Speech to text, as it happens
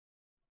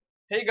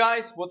Hey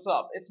guys, what's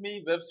up? It's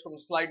me, Vivs from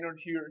slidenerd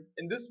here.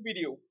 In this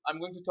video, I'm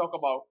going to talk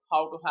about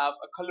how to have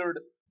a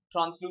colored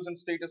translucent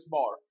status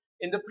bar.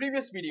 In the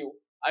previous video,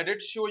 I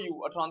did show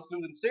you a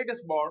translucent status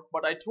bar,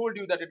 but I told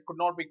you that it could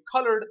not be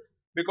colored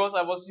because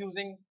I was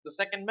using the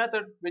second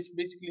method, which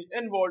basically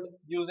involved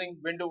using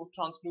window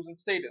translucent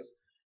status.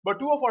 But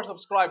two of our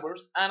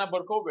subscribers, Anna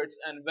Berkowitz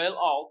and Vel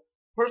Al,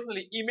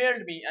 personally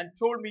emailed me and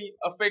told me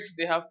a fix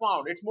they have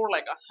found. It's more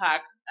like a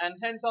hack, and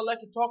hence I'd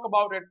like to talk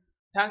about it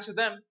thanks to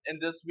them in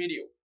this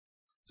video.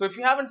 So if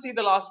you haven't seen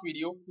the last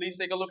video, please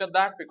take a look at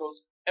that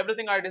because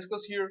everything I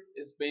discuss here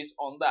is based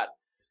on that.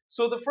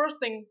 So the first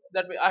thing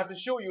that I have to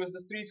show you is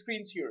the three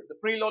screens here: the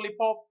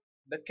pre-lollipop,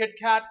 the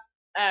kitkat,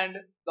 and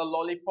the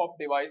lollipop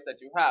device that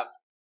you have.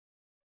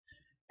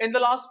 In the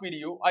last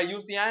video, I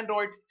used the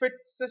Android fit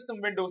system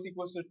windows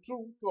equals to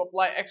true to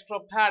apply extra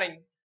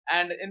padding,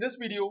 and in this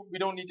video we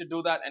don't need to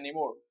do that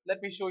anymore.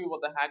 Let me show you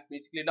what the hack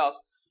basically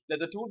does. Let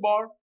the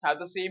toolbar have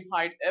the same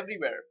height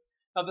everywhere.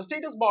 Now the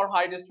status bar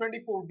height is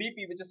 24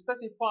 dp, which is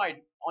specified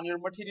on your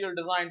material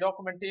design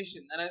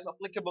documentation and is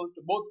applicable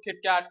to both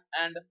KitKat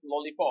and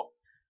Lollipop.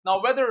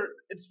 Now whether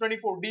it's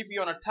 24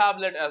 dp on a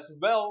tablet as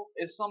well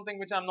is something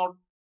which I'm not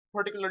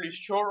particularly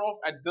sure of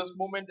at this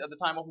moment at the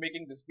time of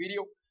making this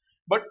video.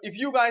 But if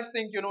you guys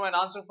think you know an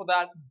answer for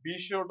that, be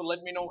sure to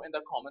let me know in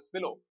the comments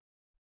below.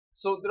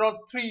 So there are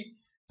three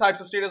types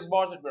of status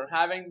bars that we're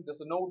having.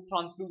 There's a no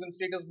translucent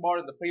status bar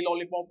in the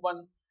pre-lollipop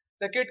one.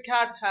 The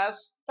KitKat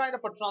has kind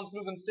of a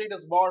translucent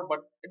status bar,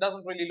 but it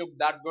doesn't really look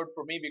that good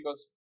for me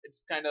because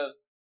it's kind of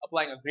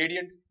applying a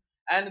gradient.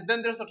 And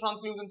then there's a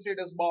translucent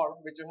status bar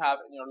which you have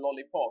in your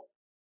lollipop.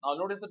 Now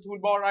notice the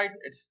toolbar, right?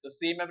 It's the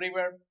same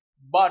everywhere,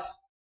 but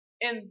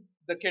in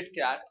the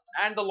KitKat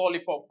and the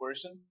lollipop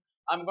version,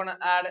 I'm gonna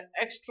add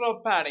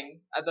extra padding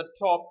at the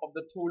top of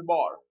the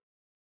toolbar.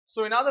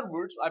 So in other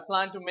words, I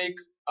plan to make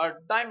a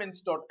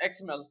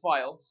diamonds.xml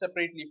file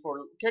separately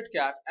for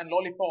KitKat and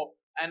Lollipop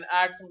and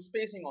add some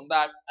spacing on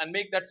that and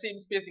make that same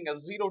spacing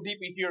as 0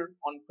 dp here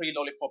on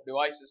pre-Lollipop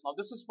devices. Now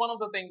this is one of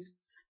the things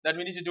that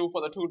we need to do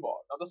for the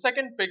toolbar. Now the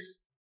second fix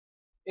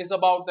is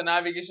about the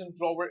navigation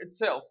drawer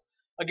itself.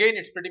 Again,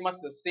 it's pretty much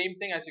the same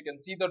thing. As you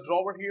can see the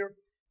drawer here,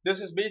 this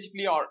is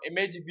basically our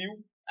image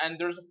view, and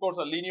there's of course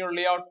a linear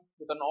layout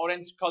with an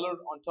orange color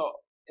on top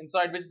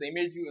inside which the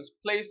image view is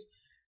placed.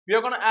 We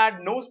are going to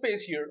add no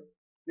space here.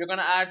 We're going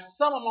to add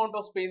some amount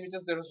of space, which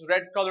is this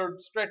red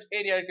colored stretch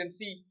area you can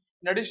see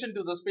in addition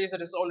to the space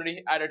that is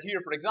already added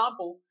here. For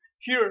example,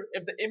 here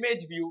if the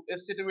image view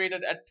is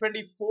situated at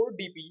 24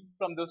 dp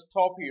from this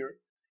top here,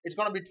 it's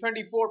going to be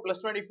 24 plus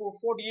 24,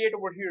 48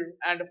 over here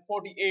and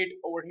 48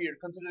 over here,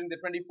 considering the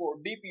 24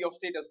 dp of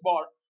status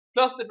bar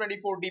plus the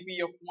 24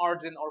 dp of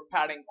margin or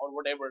padding or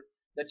whatever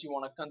that you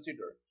want to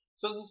consider.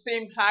 So it's the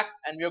same hack,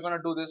 and we are going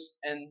to do this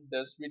in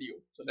this video.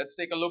 So let's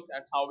take a look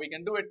at how we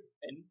can do it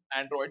in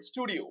Android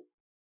Studio.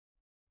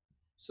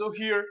 So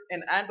here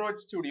in Android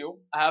Studio,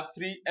 I have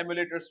three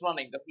emulators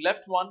running. The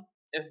left one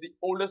is the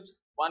oldest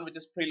one, which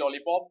is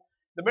pre-Lollipop.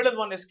 The middle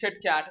one is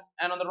KitKat,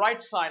 and on the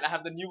right side I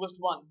have the newest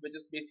one, which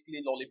is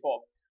basically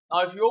Lollipop.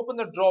 Now if you open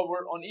the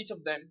drawer on each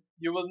of them,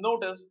 you will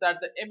notice that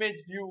the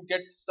image view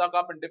gets stuck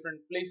up in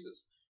different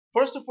places.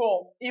 First of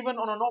all, even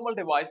on a normal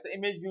device, the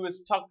image view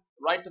is stuck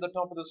right to the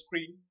top of the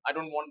screen. I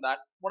don't want that.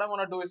 What I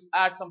want to do is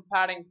add some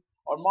padding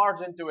or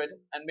margin to it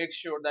and make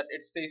sure that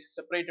it stays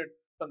separated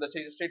from the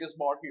status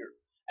bar here.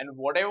 And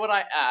whatever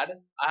I add,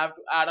 I have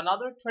to add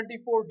another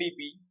 24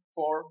 dp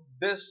for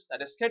this,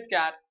 that is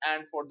KitKat,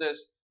 and for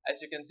this,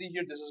 as you can see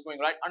here, this is going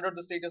right under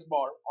the status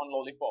bar on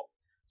Lollipop.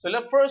 So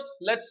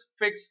let's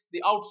fix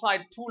the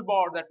outside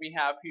toolbar that we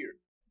have here.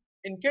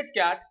 In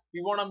KitKat,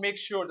 we want to make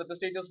sure that the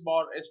status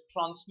bar is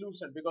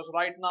translucent because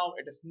right now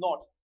it is not.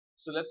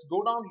 So let's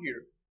go down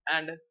here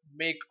and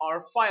make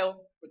our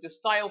file, which is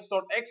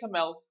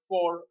styles.xml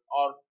for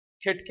our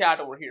KitKat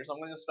over here. So I'm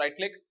going to just right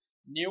click,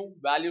 new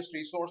values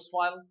resource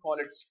file, call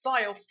it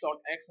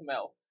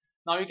styles.xml.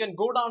 Now you can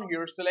go down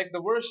here, select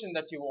the version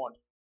that you want,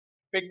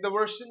 pick the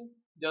version,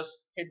 just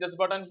hit this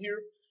button here,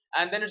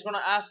 and then it's going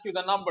to ask you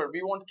the number.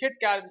 We want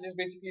KitKat, which is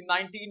basically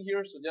 19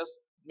 here, so just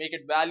make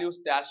it values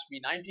dash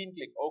v19,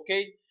 click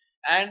OK,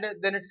 and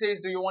then it says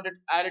do you want it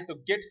added to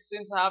Git.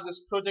 Since I have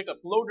this project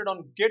uploaded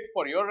on Git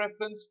for your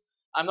reference,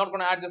 I'm not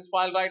going to add this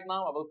file right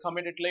now. I will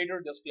commit it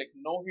later. Just click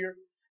no here,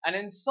 and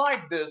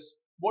inside this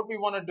what we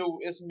want to do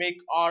is make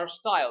our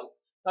style.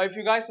 Now if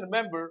you guys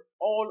remember,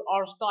 all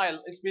our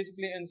style is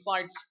basically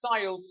inside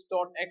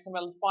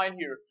styles.xml file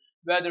here,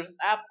 where there's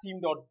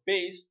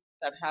app-theme.base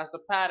that has the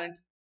parent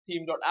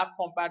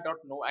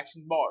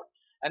theme.appcompat.noActionBar.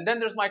 And then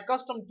there's my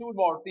custom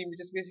toolbar theme, which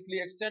is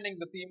basically extending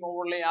the theme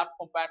overlay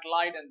appcompat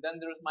light, and then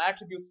there's my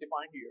attributes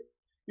defined here.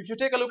 If you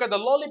take a look at the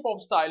Lollipop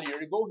style here,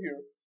 you go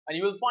here and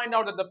you will find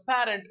out that the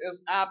parent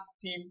is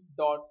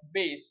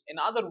app-theme.base. In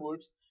other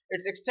words,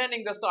 it's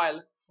extending the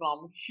style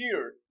from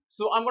here.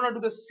 So I'm going to do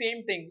the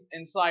same thing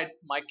inside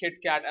my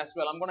KitKat as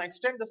well. I'm going to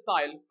extend the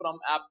style from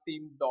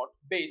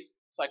app-theme.base.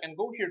 So I can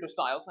go here to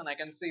styles and I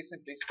can say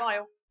simply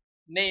style,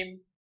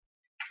 name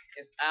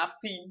is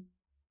app-theme,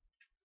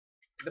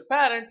 The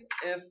parent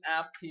is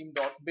app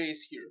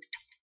theme.base here.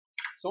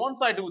 So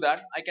once I do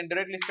that, I can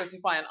directly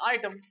specify an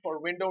item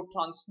for window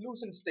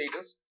translucent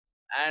status,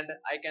 and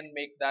I can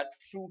make that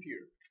true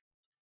here.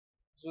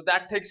 So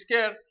that takes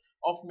care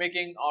of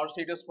making our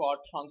status bar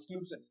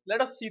translucent. Let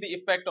us see the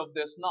effect of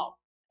this now.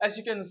 As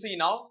you can see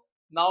now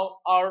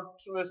our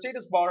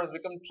status bar has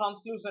become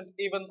translucent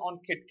even on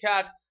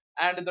KitKat,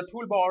 and the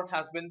toolbar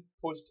has been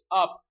pushed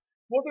up.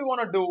 What we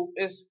want to do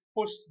is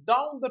push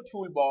down the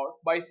toolbar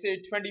by say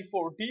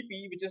 24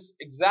 dp, which is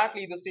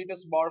exactly the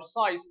status bar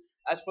size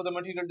as per the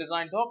material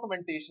design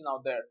documentation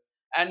out there.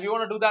 And we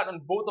want to do that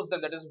on both of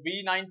them, that is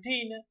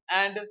V19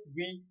 and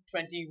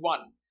V21.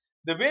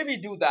 The way we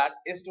do that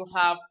is to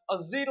have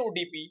a 0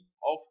 dp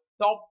of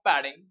top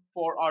padding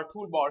for our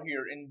toolbar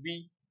here in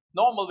V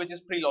normal, which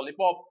is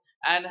pre-lollipop,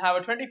 and have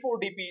a 24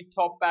 dp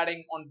top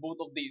padding on both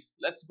of these.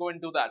 Let's go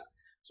into that.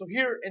 So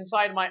here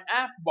inside my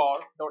app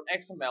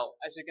bar.xml,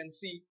 as you can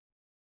see,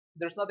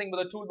 there's nothing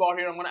but the toolbar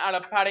here. I'm going to add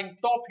a padding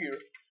top here,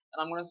 and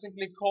I'm going to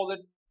simply call it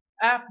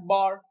app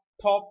bar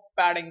top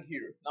padding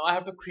here. Now I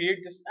have to create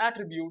this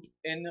attribute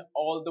in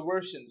all the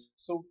versions.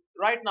 So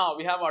right now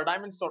we have our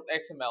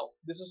diamonds.xml.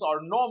 This is our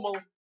normal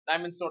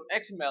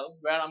diamonds.xml,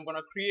 where I'm going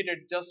to create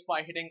it just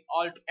by hitting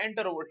alt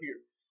enter over here,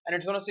 and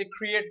it's going to say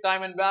create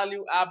diamond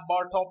value app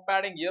bar top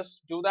padding. Yes,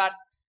 do that.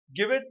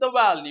 Give it the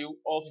value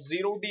of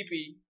 0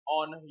 dp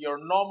on your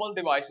normal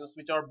devices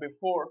which are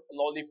before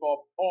lollipop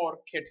or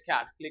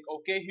kitkat. Click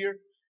OK here,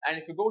 and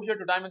if you go here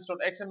to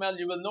diamonds.xml,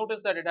 you will notice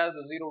that it has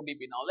the 0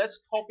 dp. Now let's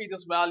copy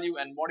this value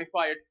and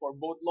modify it for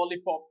both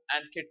lollipop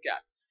and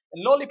kitkat.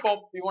 In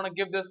lollipop, we want to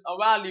give this a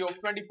value of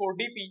 24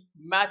 dp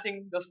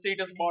matching the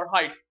status bar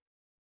height,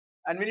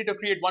 and we need to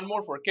create one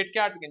more for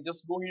kitkat. We can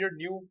just go here,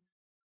 new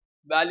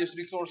values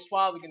resource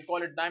file, we can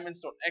call it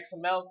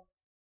diamonds.xml,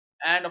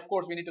 and of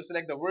course we need to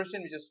select the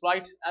version which is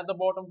right at the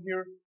bottom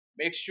here.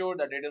 Make sure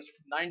that it is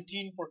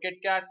 19 for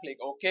KitKat. Click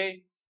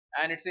OK,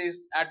 and it says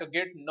add to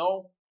git.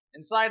 No.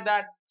 Inside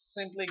that,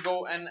 simply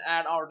go and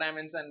add our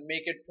diamonds and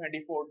make it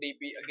 24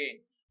 dp again.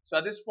 So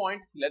at this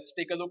point, let's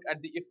take a look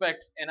at the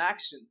effect in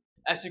action.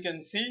 As you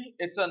can see,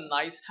 it's a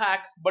nice hack,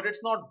 but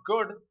it's not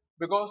good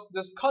because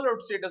this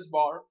colored status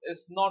bar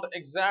is not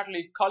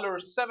exactly color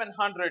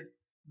 700,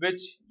 which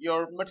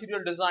your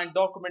material design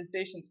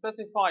documentation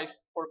specifies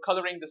for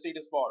coloring the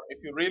status bar. If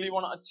you really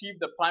want to achieve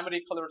the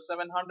primary color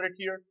 700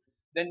 here,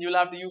 then you'll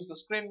have to use the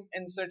scrim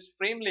inserts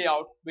frame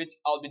layout, which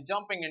I'll be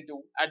jumping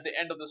into at the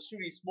end of the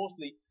series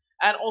mostly,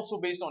 and also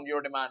based on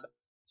your demand.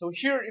 So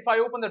here, if I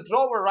open the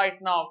drawer right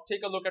now,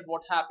 take a look at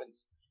what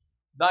happens.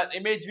 The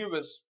image view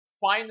is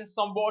fine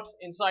somewhat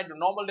inside your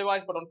normal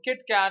device, but on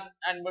KitKat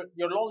and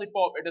your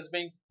lollipop, it is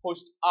being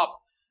pushed up.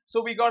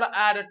 So we gotta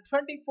add a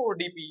 24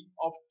 dp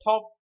of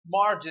top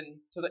margin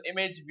to the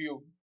image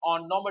view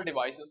on normal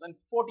devices, and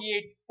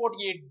 48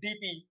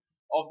 dp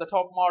of the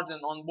top margin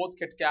on both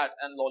KitKat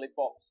and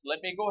lollipop. So let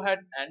me go ahead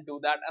and do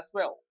that as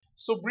well.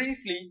 So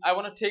briefly, I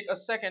want to take a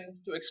second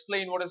to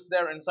explain what is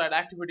there inside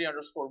activity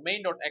underscore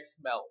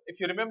main.xml. If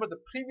you remember the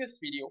previous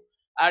video,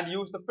 I had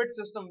used the fit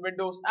system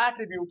windows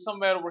attribute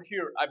somewhere over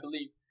here, I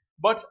believe,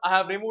 but I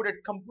have removed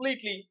it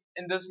completely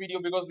in this video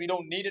because we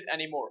don't need it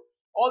anymore.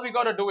 All we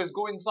gotta do is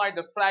go inside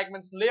the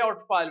fragments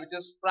layout file, which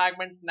is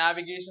fragment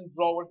navigation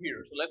drawer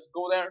here. So let's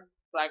go there,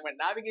 fragment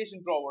navigation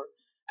drawer,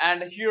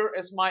 and here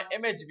is my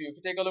image view. If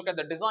you take a look at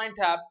the design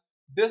tab,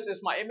 this is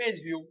my image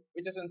view,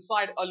 which is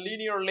inside a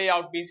linear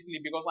layout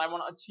basically, because I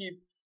want to achieve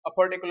a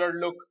particular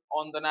look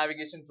on the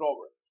navigation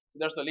drawer. So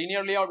there's the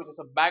linear layout, which is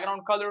a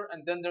background color,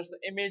 and then there's the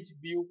image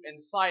view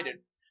inside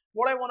it.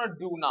 What I want to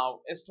do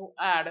now is to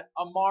add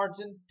a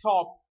margin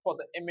top for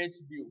the image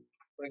view.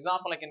 For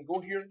example, I can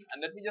go here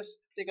and let me just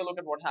take a look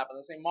at what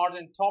happens. I say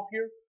margin top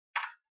here,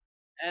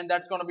 and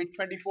that's going to be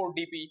 24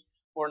 dp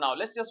for now.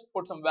 Let's just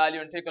put some value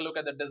and take a look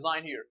at the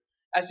design here.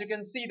 As you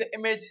can see, the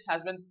image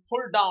has been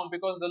pulled down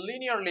because the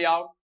linear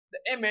layout,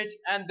 the image,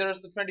 and there's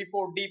the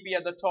 24 dp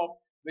at the top,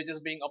 which is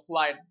being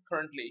applied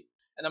currently.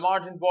 And the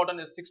margin button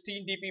is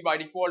 16 dp by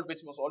default, which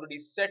was already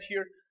set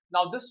here.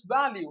 Now this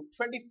value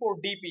 24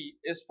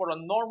 dp is for a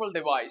normal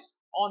device.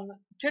 On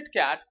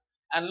KitKat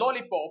and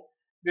lollipop,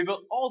 we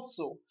will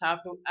also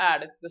have to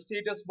add the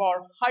status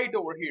bar height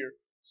over here,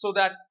 so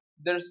that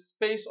there's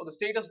space on the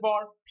status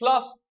bar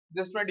plus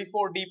this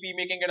 24 dp,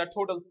 making it a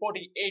total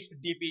 48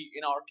 dp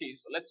in our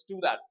case. So let's do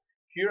that.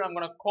 Here I'm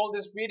going to call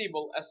this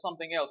variable as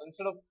something else.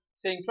 Instead of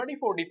saying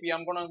 24 dp,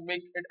 I'm going to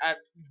make it at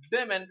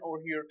dimen over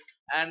here,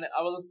 and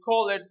I will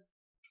call it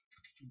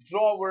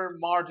drawer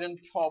margin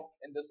top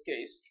in this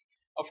case.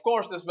 Of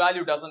course, this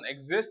value doesn't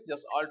exist.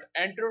 Just alt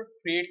enter,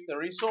 create the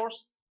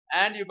resource,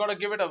 and you've got to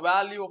give it a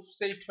value of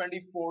say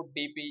 24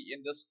 dp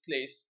in this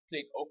case.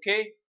 Click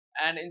OK,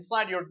 and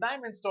inside your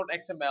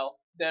diamonds.xml,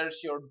 there's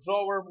your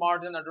drawer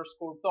margin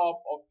underscore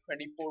top of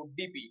 24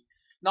 dp.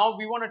 Now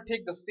we want to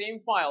take the same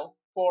file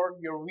for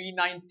your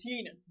v19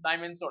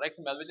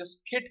 diamonds.xml, which is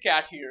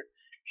KitKat here.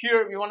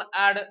 Here we want to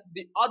add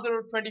the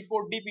other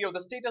 24 dp of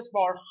the status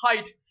bar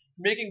height,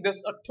 making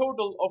this a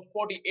total of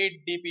 48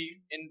 dp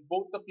in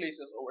both the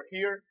places over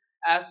here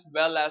as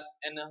well as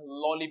in a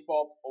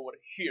lollipop over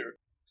here.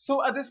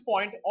 So at this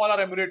point, all our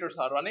emulators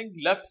are running.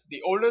 Left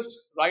the oldest,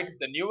 right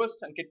the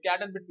newest, and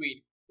KitKat in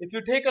between. If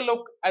you take a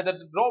look at the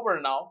drawer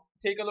now,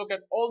 take a look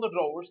at all the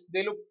drawers,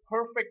 they look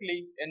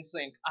perfectly in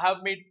sync. I have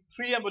made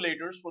 3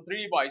 emulators for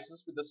 3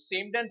 devices with the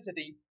same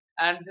density,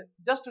 and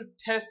just to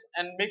test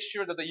and make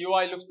sure that the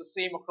UI looks the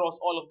same across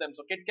all of them.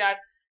 So KitKat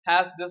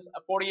has this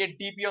 48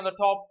 dp on the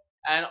top,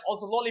 and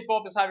also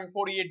Lollipop is having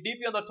 48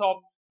 dp on the top,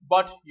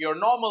 but your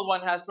normal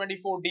one has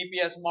 24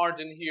 dps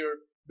margin here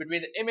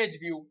between the image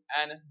view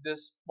and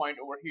this point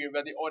over here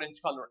where the orange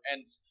color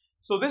ends.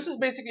 So this is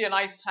basically a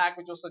nice hack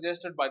which was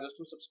suggested by those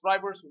 2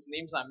 subscribers whose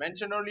names I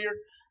mentioned earlier.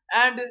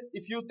 And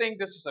if you think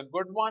this is a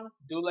good one,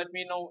 do let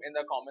me know in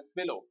the comments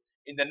below.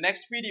 In the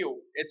next video,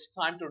 it's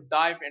time to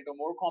dive into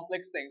more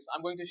complex things.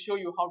 I'm going to show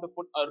you how to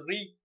put a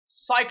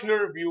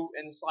recycler view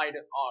inside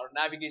our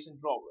navigation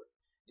drawer.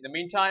 In the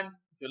meantime,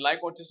 if you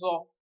like what you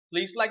saw,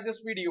 please like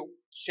this video,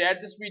 share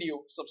this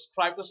video,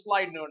 subscribe to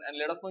Slidenerd, and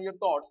let us know your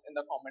thoughts in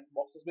the comment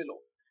boxes below.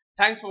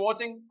 Thanks for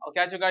watching. I'll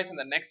catch you guys in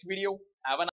the next video. Have a